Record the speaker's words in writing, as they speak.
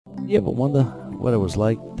You ever wonder what it was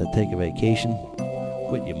like to take a vacation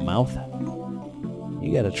with your mouth?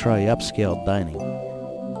 You gotta try upscale dining.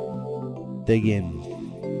 Dig in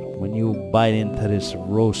when you bite into this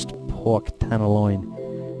roast pork tenderloin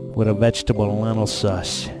with a vegetable lentil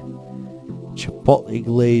sauce. Chipotle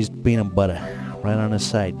glazed peanut butter right on the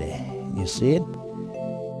side there. You see it?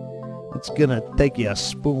 It's gonna take you a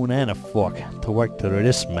spoon and a fork to work through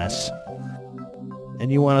this mess. And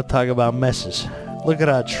you wanna talk about messes? Look at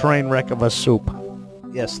our train wreck of a soup.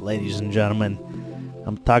 Yes, ladies and gentlemen,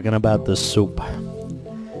 I'm talking about the soup.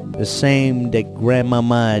 The same that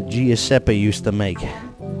Grandmama Giuseppe used to make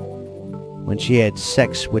when she had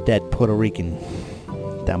sex with that Puerto Rican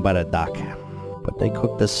down by the dock. But they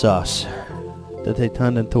cooked the sauce that they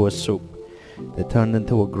turned into a soup, that turned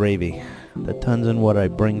into a gravy, that turns in what I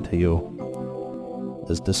bring to you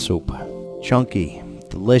is the soup. Chunky,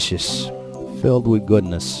 delicious, filled with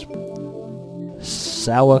goodness.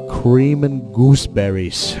 Sour cream and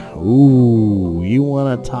gooseberries. Ooh, you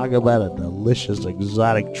want to talk about a delicious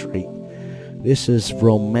exotic treat. This is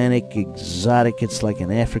romantic, exotic. It's like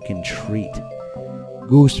an African treat.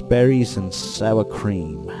 Gooseberries and sour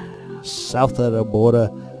cream. South of the border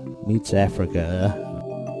meets Africa.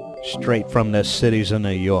 Straight from the cities of New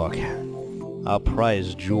York. Our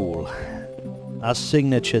prize jewel. Our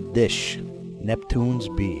signature dish. Neptune's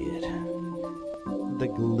beard. The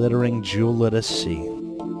glittering jewel of the sea.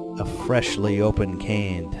 A freshly opened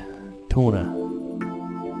canned tuna.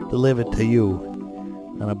 Delivered to you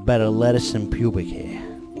on a bed of lettuce and pubic hair.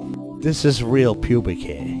 This is real pubic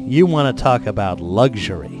hair. You want to talk about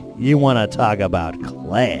luxury. You want to talk about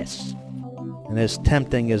class. And as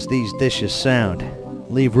tempting as these dishes sound,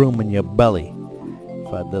 leave room in your belly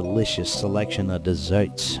for a delicious selection of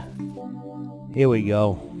desserts. Here we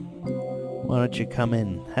go. Why don't you come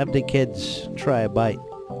in, have the kids try a bite.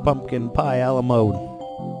 Pumpkin pie a la mode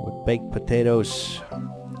with baked potatoes,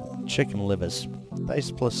 chicken livers,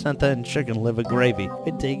 diced placenta and chicken liver gravy.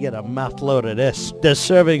 Wait till you get a mouthload of this. The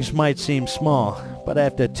servings might seem small, but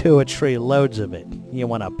after 2 or 3 loads of it, you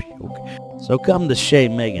want to puke. So come to Chez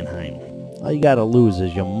Megenheim. All you gotta lose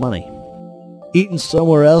is your money. Eating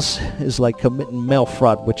somewhere else is like committing mail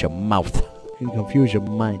fraud with your mouth. You can confuse your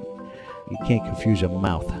mind. You can't confuse your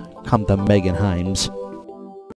mouth. Come to Megenheim's.